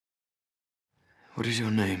What is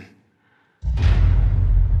your name?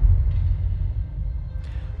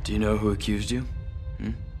 Do you know who accused you?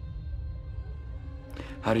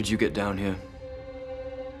 How did you get down here?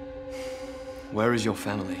 Where is your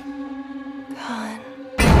family? Gone.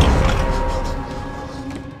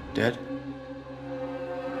 Dead?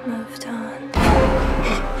 Moved on.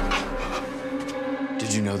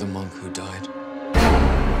 Did you know the monk who died?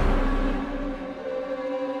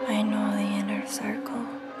 I know the inner circle.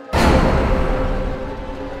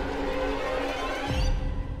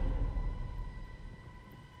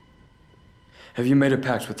 Have you made a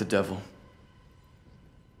pact with the devil?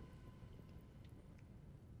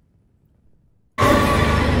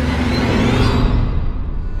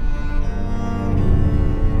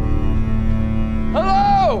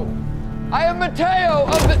 Hello! I am Mateho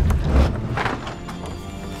of the...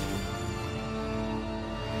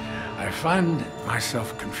 I find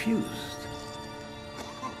myself confused.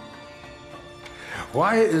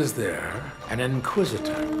 Why is there an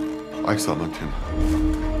Inquisitor? I summoned him.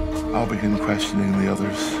 I'll begin questioning the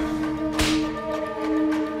others.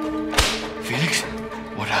 Felix?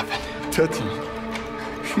 What happened? Teta,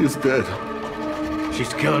 she is dead.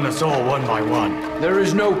 She's killing us all one by one. There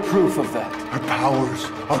is no proof of that. Her powers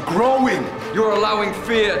are growing. You're allowing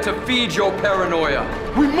fear to feed your paranoia.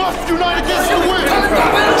 We must unite against the wind!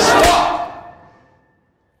 Stop!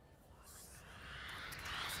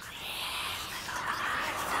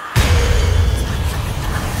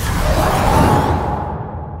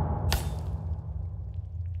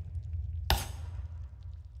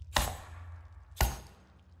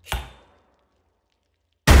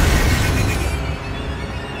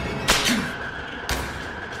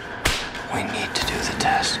 We need to do the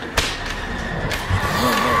test.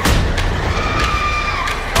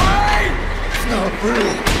 It's not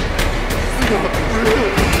real. It's not real.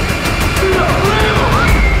 It's not real.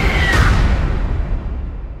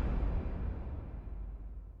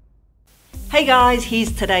 Hey guys,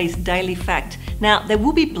 here's today's Daily Fact. Now, there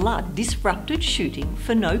will be blood disrupted shooting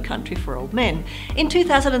for No Country for Old Men. In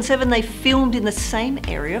 2007, they filmed in the same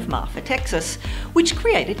area of Marfa, Texas, which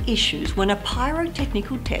created issues when a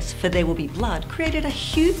pyrotechnical test for There Will Be Blood created a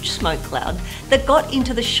huge smoke cloud that got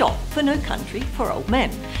into the shot for No Country for Old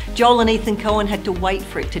Men. Joel and Ethan Coen had to wait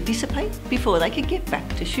for it to dissipate before they could get back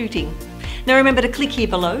to shooting. Now remember to click here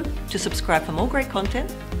below to subscribe for more great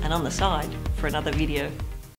content and on the side for another video.